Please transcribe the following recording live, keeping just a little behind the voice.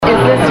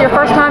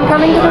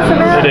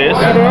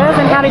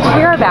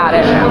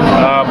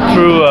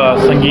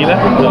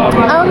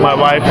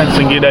wife and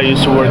Sangeeta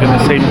used to work in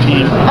the same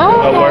team.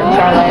 Oh, Work.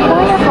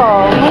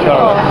 wonderful.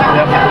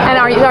 Yep. And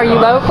are you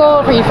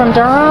local? Are you from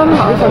Durham?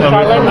 I'm from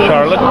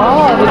Charlotte.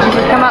 Oh, did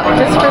you come up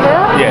just for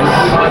this? Yes.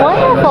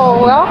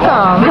 Wonderful.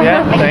 Welcome.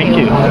 Yeah, thank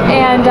you.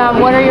 And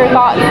what are your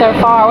thoughts so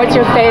far? What's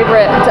your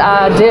favorite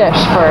dish,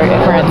 for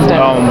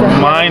instance?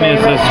 Mine is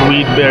the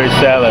sweet berry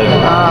salad.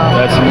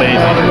 That's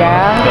amazing.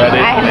 Yeah. That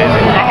is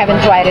amazing. I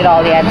haven't tried it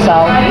all yet,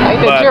 so.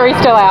 The jury's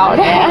still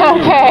out.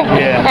 Okay.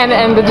 Yeah.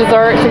 And the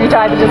desserts? Have you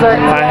tried the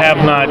desserts? I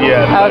have not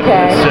yet.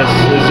 Okay.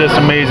 It's just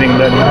amazing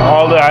that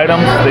all the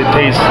items, they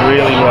taste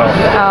really well.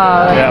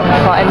 Yeah.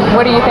 Well, and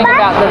what do you think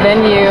about the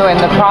venue and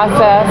the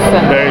process?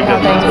 And Very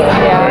good.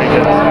 Yeah. Very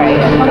good.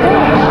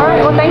 All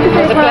right. Well, thank you for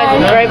your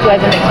time. Very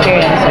pleasant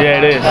experience. Yeah,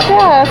 it is.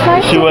 Yeah, it's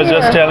nice She to was hear.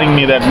 just telling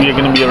me that we're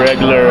going to be a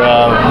regular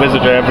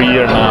visitor every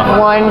year now.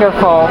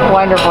 Wonderful.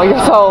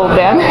 You're sold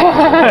then.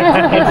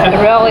 It's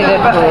really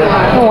good food.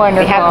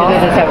 Wonderful. We have to do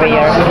this every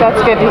year.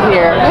 That's good to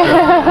hear.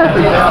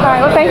 All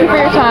right. Well, thank you for